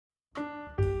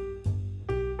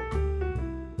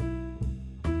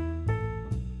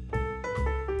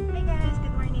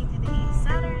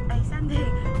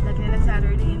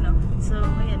Saturday, no? So,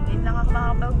 ayan, ngayon lang ako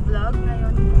makapag-vlog.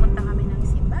 Ngayon, pumunta kami ng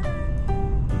simbahan.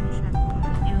 Ayan siya.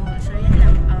 So, ayan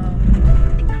lang.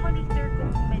 Tignan ko later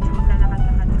kung medyo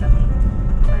maglalakad-lakad kami.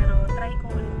 Pero, try ko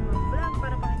ulit mag-vlog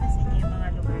para pakita sa inyo yung mga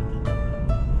lugar dito.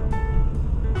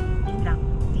 Yun lang.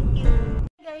 Thank you.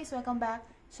 Hey guys, welcome back.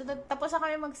 So, tapos na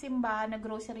kami magsimba.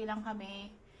 Nag-grocery lang kami.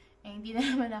 Eh, hindi na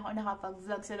naman ako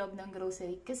nakapag-vlog sa loob ng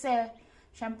grocery. Kasi,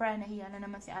 syempre, nahiya na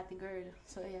naman si ate girl.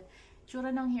 So, ayan.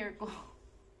 Tsura ng hair ko.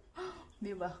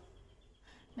 Diba?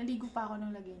 Naligo pa ako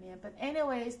ng lagay niya. But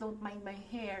anyways, don't mind my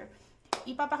hair.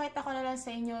 Ipapakita ko na lang sa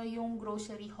inyo yung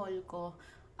grocery haul ko.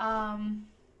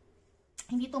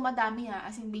 Hindi to madami ha.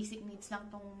 As in, basic needs lang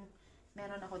tong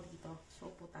meron ako dito. So,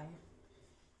 po tayo.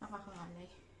 Nakakangalay.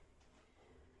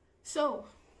 So,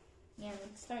 yan,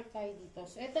 start tayo dito.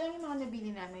 So, ito lang yung mga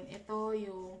nabili namin. Ito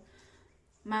yung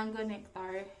mango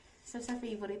nectar. So, sa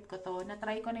favorite ko to.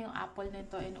 Na-try ko na yung apple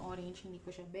nito and orange. Hindi ko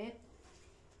siya bet.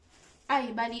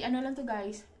 Ay, bali, ano lang to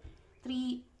guys.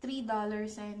 $3.50.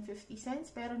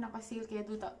 Pero naka-sale kaya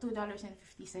 $2.50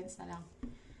 na lang.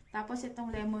 Tapos,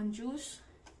 itong lemon juice.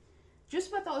 Juice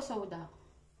ba to o soda?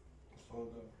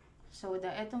 Soda. Soda.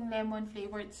 Itong lemon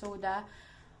flavored soda.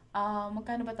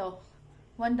 Magkano ba to?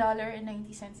 $1.90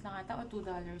 na ata o $2.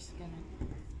 Ganun.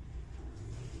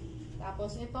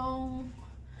 Tapos, itong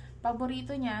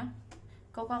paborito niya,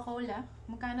 Coca-Cola.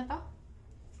 Magkano to?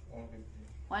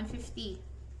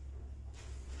 150.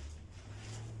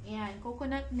 Ayan,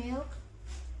 coconut milk.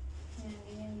 Ayan,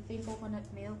 ganyan. Ito yung coconut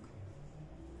milk.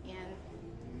 Ayan.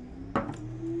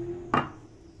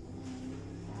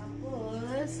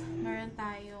 Tapos, meron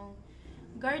tayong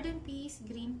garden peas,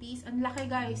 green peas. Ang laki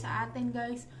guys. Sa atin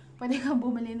guys, pwede kang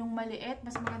bumili nung maliit.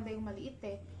 Mas maganda yung maliit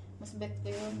eh. Mas bet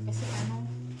ko yun. Kasi ano,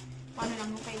 paano lang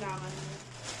yung kailangan mo.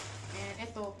 And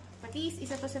ito, patis.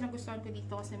 Isa to sa nagustuhan ko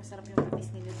dito kasi masarap yung patis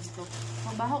nila dito.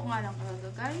 Mabaho nga lang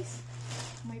talaga guys.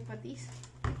 May patis.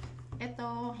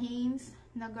 Ito, Heinz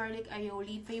na garlic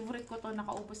aioli. Favorite ko to.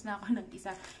 Nakaubos na ako ng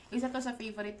isa. Isa to sa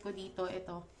favorite ko dito.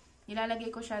 Ito. Nilalagay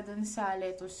ko siya dun sa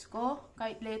lettuce ko.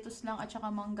 Kahit lettuce lang at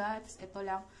saka mangga. Tapos ito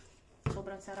lang.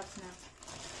 Sobrang sarap na.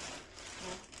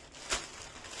 Ayan.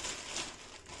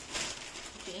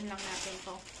 Itiin lang natin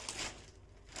to.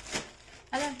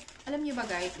 Alam niyo ba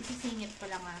guys, isisingit ko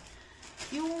lang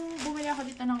yung bumili ako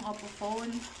dito ng Oppo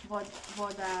phone,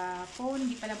 Vodafone,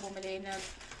 hindi pala bumili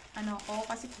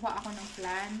kasi kuha ako ng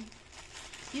plan.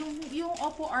 Yung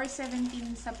Oppo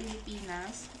R17 sa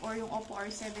Pilipinas or yung Oppo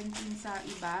R17 sa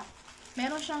iba,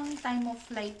 meron siyang time of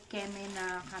flight keme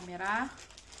na camera.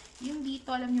 Yung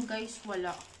dito, alam nyo guys,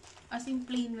 wala. As in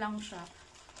plain lang siya.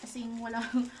 As in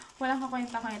walang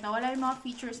kakwenta-kwenta. Wala yung mga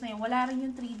features na yun. Wala rin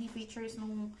yung 3D features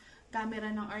nung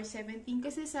camera ng R17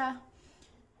 kasi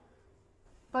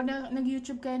pag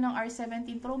nag-YouTube kayo ng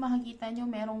R17 Pro, makikita nyo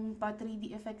merong pa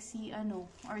 3D effects si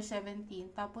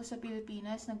R17. Tapos sa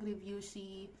Pilipinas, nag-review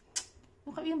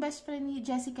yung best friend ni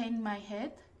Jessica in my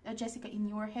head, Jessica in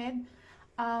your head.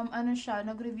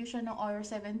 Nag-review siya ng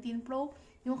R17 Pro.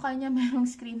 Yung kanya merong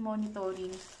screen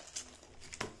monitoring.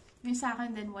 Yung sa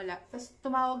akin din wala. Tapos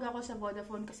tumawag ako sa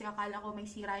Vodafone kasi akala ko may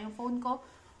sira yung phone ko.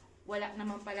 Wala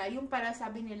naman pala. Yung para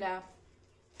sabi nila,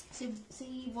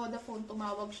 si Vodafone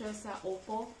tumawag siya sa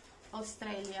Oppo,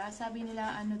 Australia. Sabi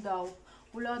nila,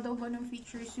 wala daw ganun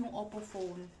features yung Oppo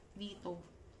phone dito.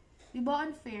 Diba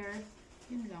unfair?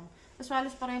 Yun lang. Tapos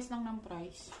halos parehas lang ng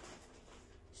price.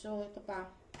 So, ito pa.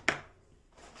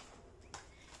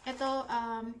 Ito,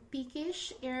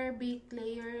 Peakish Air Bake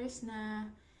Layers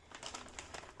na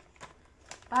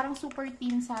parang super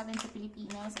thin sa atin sa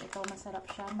Pilipinas. Ito, masarap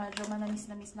siya. Medyo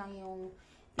manamis-namis lang yung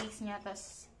taste niya.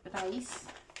 Tapos, rice.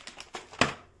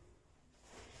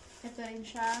 Ito rin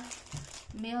siya.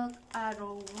 Milk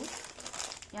Arrowroot.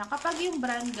 Yan. Kapag yung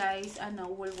brand, guys,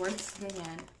 Woolworths,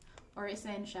 ganyan. Or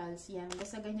Essentials, yan.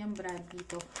 Basta ganyan brand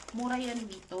dito. Mura yan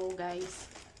dito,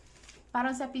 guys.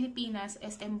 Parang sa Pilipinas,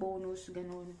 SM bonus,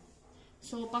 ganun.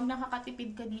 So, pag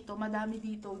nakakatipid ka dito, madami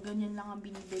dito, ganyan lang ang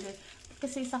binibili.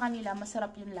 Kasi sa kanila,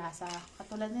 masarap yung lasa.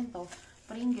 Katulad nito,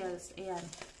 Pringles, ayan.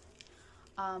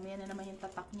 Yan na naman yung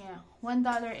tatak niya.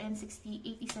 $1.80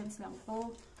 lang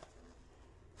to.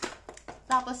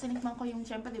 Tapos, sinikman ko yung,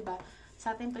 syempre, diba,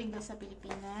 sa ating Pringles sa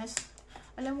Pilipinas.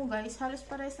 Alam mo guys, halos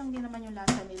pares lang din naman yung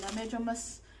lasa nila. Medyo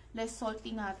mas less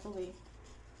salty nga to eh.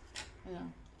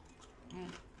 Ayan.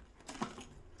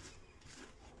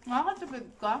 Nakakatipid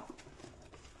ka.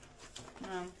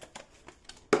 Ayan.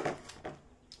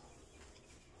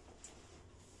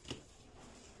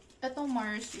 Itong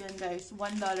Mars, yan guys,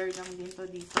 $1 lang din to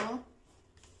dito.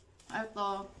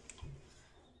 Ito,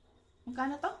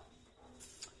 magkano to?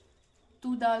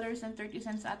 $2.30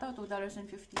 ata o $2.50.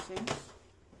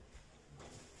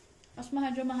 Mas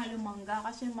medyo mahal yung mangga.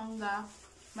 Kasi yung mangga,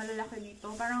 malalaki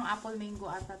dito. Parang apple mango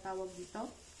ata tawag dito.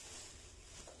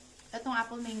 Itong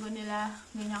apple mango nila,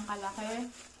 ganyang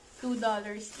kalaki. $2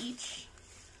 each.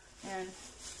 Ayan.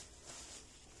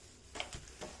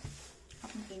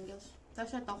 Cotton tingles.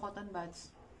 Tapos ito, cotton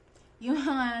buds. Yung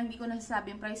mga hindi ko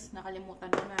nasasabi yung price, nakalimutan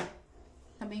ko na.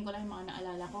 Sabihin ko lang yung mga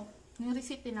naalala ko. Yung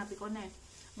receipt, tinabi ko na eh.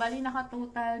 Bali,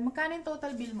 naka-total. Magkano yung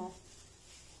total bill mo?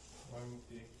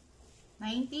 90?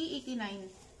 89?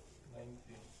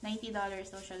 $90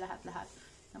 daw siya lahat-lahat.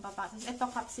 Napapakasas. Ito,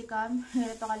 capsicum.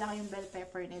 Ito kalaki yung bell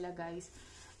pepper nila, guys.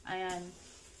 Ayan.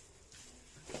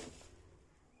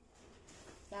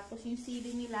 Tapos yung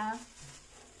sili nila,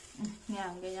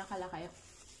 yan, ganyan kalaki.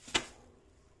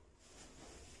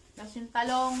 Tapos yung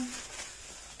talong,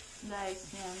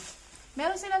 guys, yan.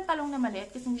 Meron silang talong na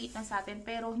maliit kasi liit na sa atin,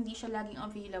 pero hindi siya laging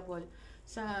available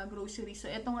sa grocery.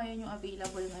 So, ito ngayon yung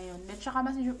available ngayon. At saka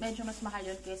medyo mas mahal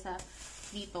yun kaysa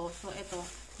dito. So, ito.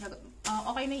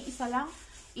 Okay na yung isa lang.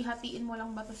 Ihatiin mo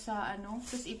lang ba to sa ano,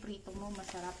 tapos iprito mo,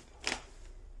 masarap.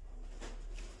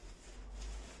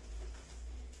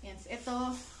 Yan.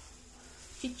 Ito,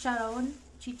 chicharon.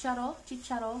 Chicharo.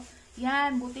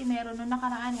 Yan, buti meron. Nung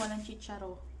nakaraan, walang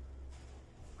chicharo.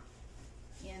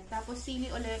 Yan. Tapos, sili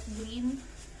ulit, green.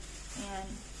 Ayan.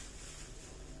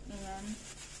 Ayan.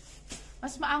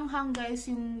 Mas maanghang, guys,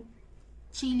 yung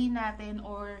chili natin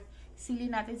or sili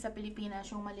natin sa Pilipinas,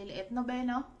 yung maliliit. No, be,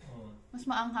 no? Mas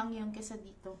maanghang yun kesa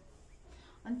dito.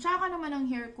 Ang tsaka naman ang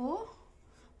hair ko,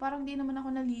 parang di naman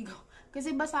ako naligo.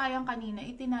 Kasi basayang kanina,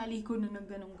 itinali ko na ng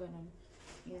ganun-ganun.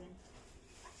 Yan.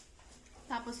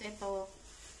 Tapos, ito,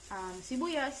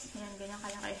 sibuyas. Yan, ganyan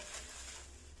kalaki.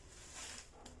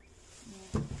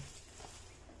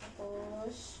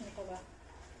 Tapos, ano pa ba?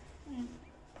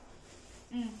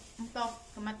 Ito,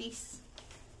 kamatis.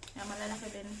 Yan,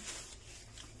 malalaki din.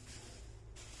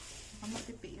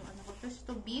 Matipi yung ano ko. Tapos,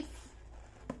 ito, beef.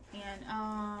 Yan,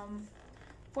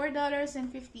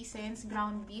 $4.50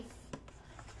 ground beef.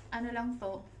 Ano lang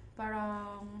to?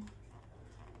 Parang,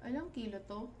 ilang kilo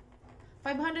to?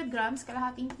 500 grams,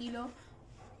 kalahating kilo.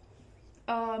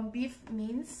 Beef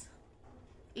means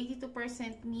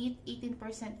 82% meat,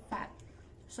 18% fat.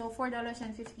 So,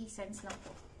 $4.50 lang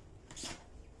to.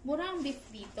 Mura ang beef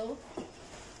dito.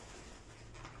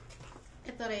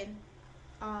 Ito rin.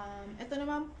 Ito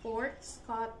naman pork,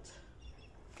 Scott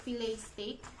filet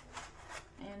steak.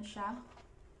 Ayan siya.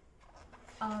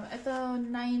 Ito,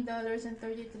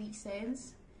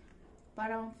 $9.33.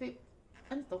 Parang,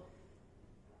 ano to?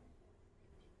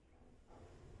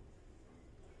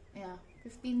 Yeah,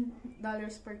 $15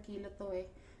 per kilo to eh.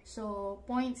 So,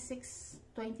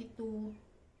 0.622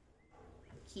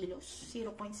 kilos.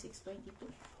 0.622.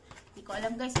 Hindi ko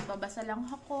alam guys, ibabasa lang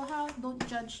ako ha. Don't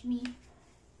judge me.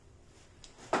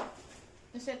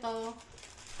 Tapos ito,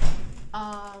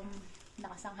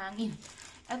 nakasang hangin.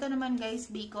 Ito naman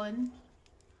guys, bacon.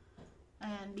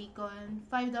 Ayan, bacon.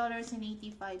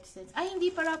 $5.85. Ay,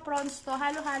 hindi para prawns to.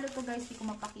 Halo-halo to guys. Hindi ko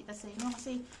mapakita sa inyo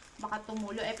kasi baka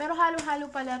tumulo. Pero halo-halo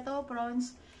pala to,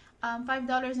 prawns.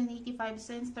 $5.85.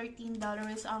 $13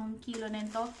 ang kilo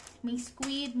nito. May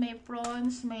squid, may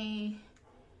prawns, may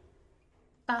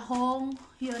tahong.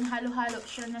 Yun, halo-halo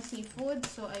siya na seafood.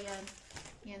 So, ayan.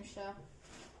 Yan siya.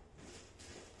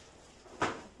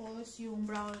 Tapos, yung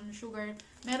brown sugar.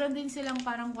 Meron din silang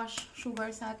parang wash sugar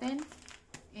sa atin.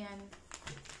 Ayan.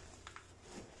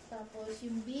 Tapos,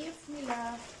 yung beef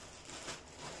nila.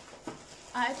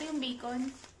 Ito yung bacon.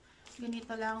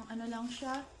 Ganito lang. Ano lang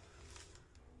siya.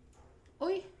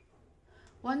 Uy!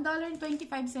 $1.25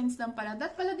 lang pala.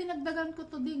 Dat pala dinagdagan ko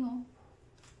to ding, oh.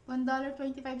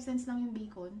 $1.25 lang yung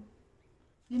bacon.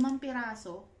 5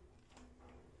 piraso.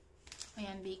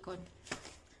 Ayan, bacon.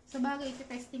 Sa bagay,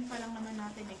 iti-testing pa lang naman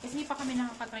natin eh. Kasi hindi pa kami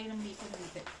nakapatry ng bacon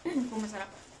dito. Kung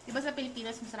masarap. Diba sa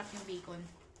Pilipinas, masarap yung bacon.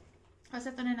 Kasi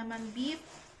ito na naman, beef,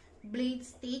 blade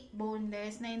steak,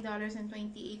 boneless,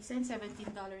 $9.28,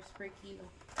 $17 per kilo.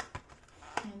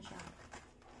 Ayan siya.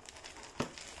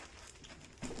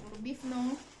 Puro beef,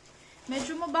 no?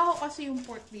 Medyo mabaho kasi yung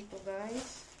pork dito,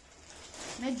 guys.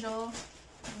 Medyo,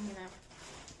 ano na.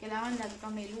 Kailangan lagi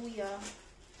kang may luya,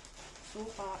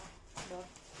 suka, diba?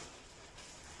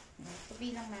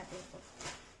 Tupi lang natin ito.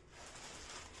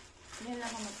 Yan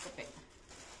lang ako magtupi.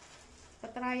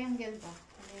 Pa-triangle ba?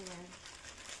 Ganyan.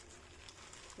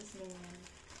 Tapos ganyan.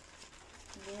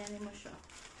 Ganyanin mo siya.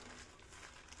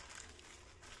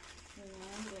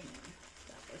 Ganyan, ganyan.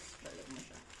 Tapos balik mo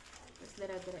siya. Tapos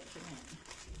dire-diretso na yan.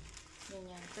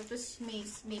 Ganyan. Tapos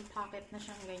may pocket na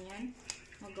siyang ganyan.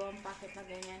 Magawang pocket na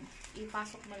ganyan.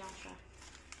 Ipasok mo lang siya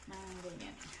ng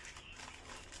ganyan.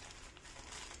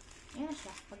 Ayan na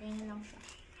siya. Pag ganyan lang siya.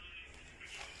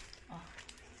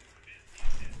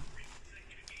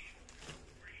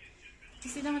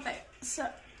 Kasi naman tayo sa...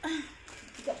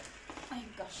 Ay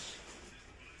gosh.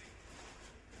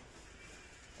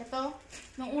 Ito,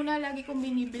 nung una lagi kong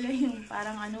binibili yung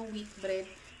parang ano, wheat bread.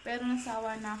 Pero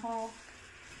nasawa na ako.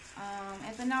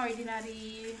 Ito na,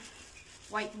 ordinary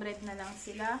white bread na lang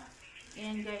sila.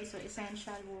 Ayan guys, so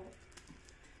essential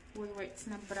Woolworths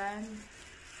na brand.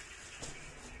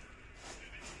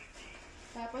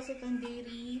 Tapos itong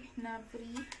dairy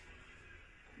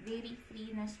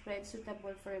free na spread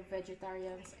suitable for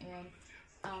vegetarians and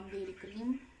dairy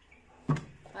cream.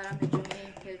 Para medyo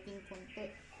may healthy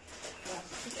konti. Yeah.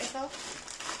 Tapos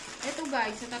ito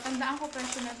guys, natatandaan ko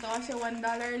presyo na to kasi $1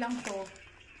 lang to.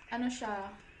 Ano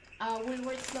siya?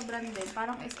 Woolworths na brand din.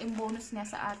 Parang SM bonus nga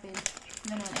sa atin.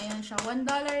 Ganun, ayan siya. $1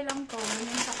 lang to.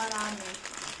 Ganyan sa karami.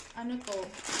 Ano to?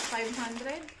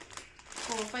 500?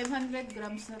 Oh, 500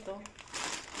 grams na to.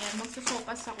 Ayan,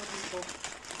 magsusopas ako dito.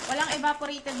 Walang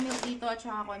evaporated milk dito at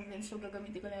saka condensed. So,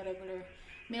 gagamitin ko na regular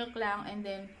milk lang. And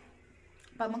then,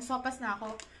 pag magsopas na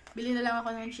ako, bili na lang ako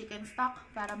ng chicken stock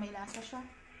para may lasa siya.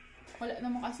 Wala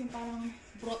naman kasi parang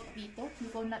broth dito. Hindi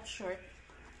ko not sure.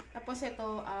 Tapos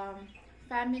ito,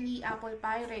 family apple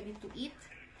pie ready to eat.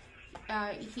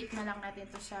 I-heat na lang natin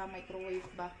to sa microwave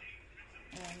ba.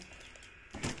 Ayan.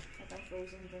 Ito,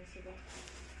 frozen din sila.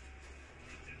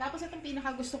 Tapos itong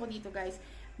pinaka gusto ko dito guys,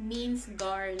 minced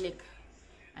garlic.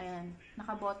 Ayan,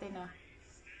 nakabote na.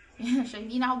 Ayan siya.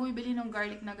 Hindi na ako bumibili ng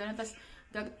garlic na gano'n. Tapos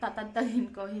tatadtalin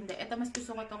ko. Hindi. Ito mas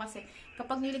gusto ko to kasi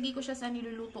kapag nilagay ko siya sa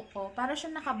niluluto ko, para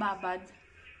siya nakababad.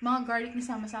 Mga garlic na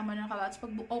sama-sama na nakababad. Tapos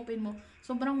pag open mo,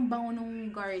 sobrang bango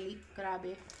nung garlic.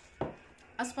 Grabe.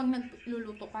 As pag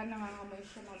nagluluto ka, nangangamoy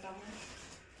siya mabango.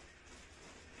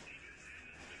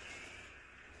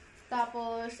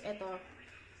 Tapos,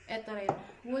 ito rin.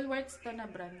 Woolworths to na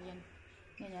brand yan.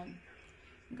 Ganyan.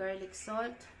 Garlic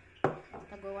salt.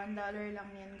 Tago $1 lang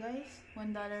yan guys.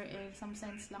 $1 and some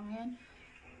cents lang yan.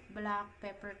 Black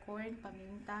peppercorn,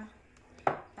 paminta.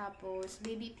 Tapos,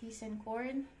 baby peas and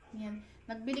corn. Yan.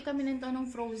 Nagbili kami nito nung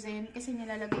frozen kasi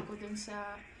nilalagay ko dun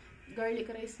sa garlic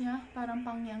rice niya. Parang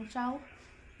pang yang chow.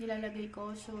 Nilalagay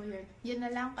ko. So, yun. Yan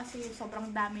na lang kasi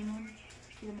sobrang dami nun.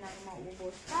 Hindi naman natin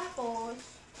mauubos. Tapos,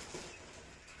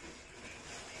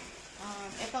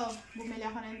 ito. Bumili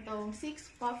ako na itong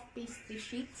 6 puff pastry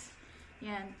sheets.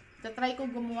 Yan. Tatry ko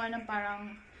gumawa ng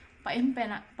parang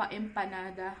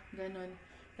pa-empanada. Ganun.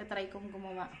 Tatry kong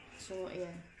gumawa. So,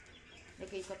 ayan.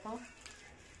 Lagay ko to.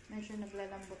 Medyo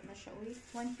naglalambot na siya. Uy,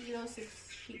 1 kilo, 6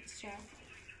 sheets siya.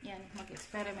 Yan,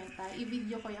 mag-experiment tayo.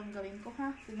 I-video ko yung gawin ko,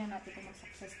 ha? Tignan natin kung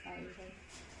mag-success tayo.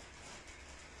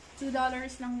 $2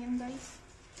 lang yan, guys.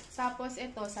 Tapos,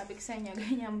 ito, sabi ko sa inyo,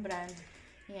 ganyang brand.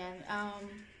 Yan,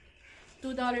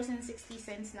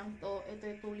 $2.60 lang to. Ito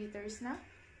yung 2 liters na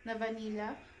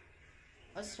vanilla.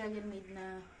 Australian made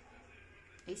na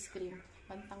ice cream.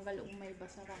 Pantanggal umay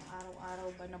ba sa araw-araw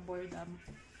ba na boredom.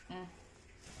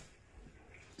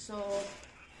 So,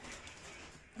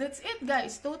 that's it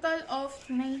guys. Total of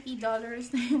 $90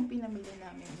 na yung pinamili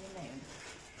namin. Yun na yun.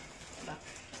 Diba?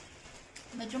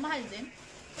 Medyo mahal din.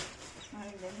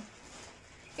 Mahal din.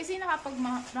 Kasi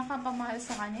nakapamahal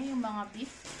sa kanya yung mga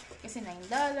beef. Kasi $9,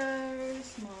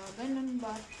 mga ganun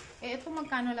ba. Eh, ito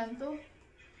magkano lang to?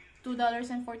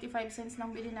 $2.45 lang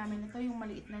bili namin ito. Yung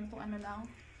maliit na ito, ano lang?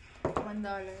 $1.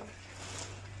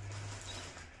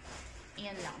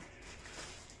 Ayan lang.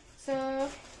 So,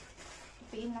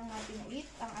 ipiin lang natin ulit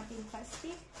ang ating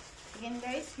plastic. Again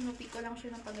guys, sinupi ko lang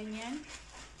siya ng paganyan.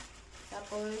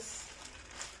 Tapos,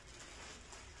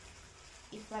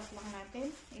 i-flat lang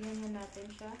natin. Iganyan natin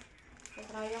siya. Sa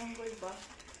triangle ba?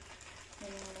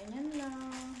 Ganyan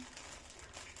lang.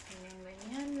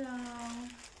 Ganyan lang.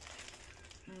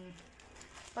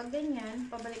 Pag ganyan,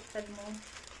 pabaliktad mo.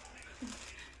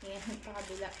 Ayan, sa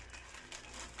kabila.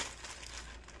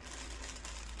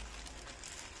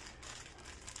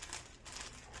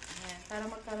 Ayan, para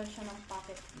magkaroon siya ng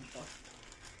pocket dito.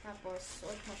 Tapos,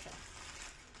 suot mo siya.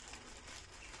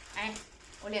 Ay,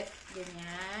 ulit.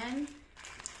 Ganyan.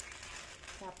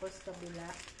 Tapos, kabila.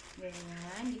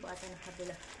 Ganyan. Hindi ko ata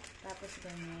nakabila. Tapos,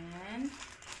 ganyan.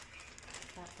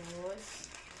 Tapos,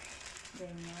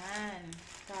 ganyan.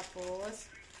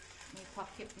 Tapos, may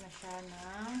pocket na siya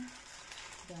ng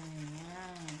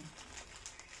ganyan.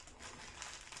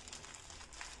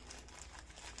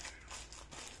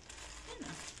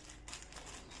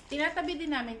 Tinatabi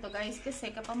din namin to guys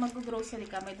kasi kapag mag-grocery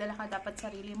ka, may dala ka dapat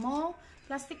sarili mo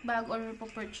plastic bag or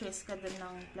purchase ka din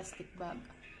ng plastic bag.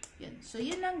 Yun. So,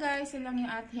 yun lang guys. Yun lang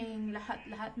yung ating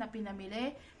lahat-lahat na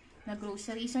pinamili na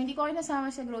grocery. So, hindi ko kayo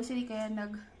nasama sa grocery kaya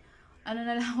ano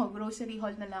na lang ako, grocery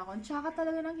haul na lang ako. Tsaka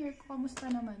talaga ng hair ko. Kamusta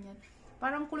naman yan?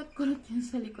 Parang kulot-kulot yun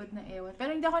sa likod na ewan. Pero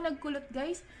hindi ako nagkulot,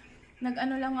 guys.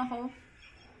 Nag-ano lang ako.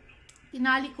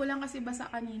 Tinali ko lang kasi basa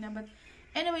kanina. But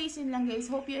anyways, yun lang, guys.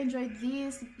 Hope you enjoyed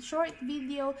this short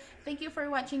video. Thank you for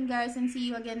watching, guys. And see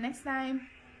you again next time.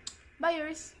 Bye,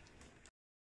 yours!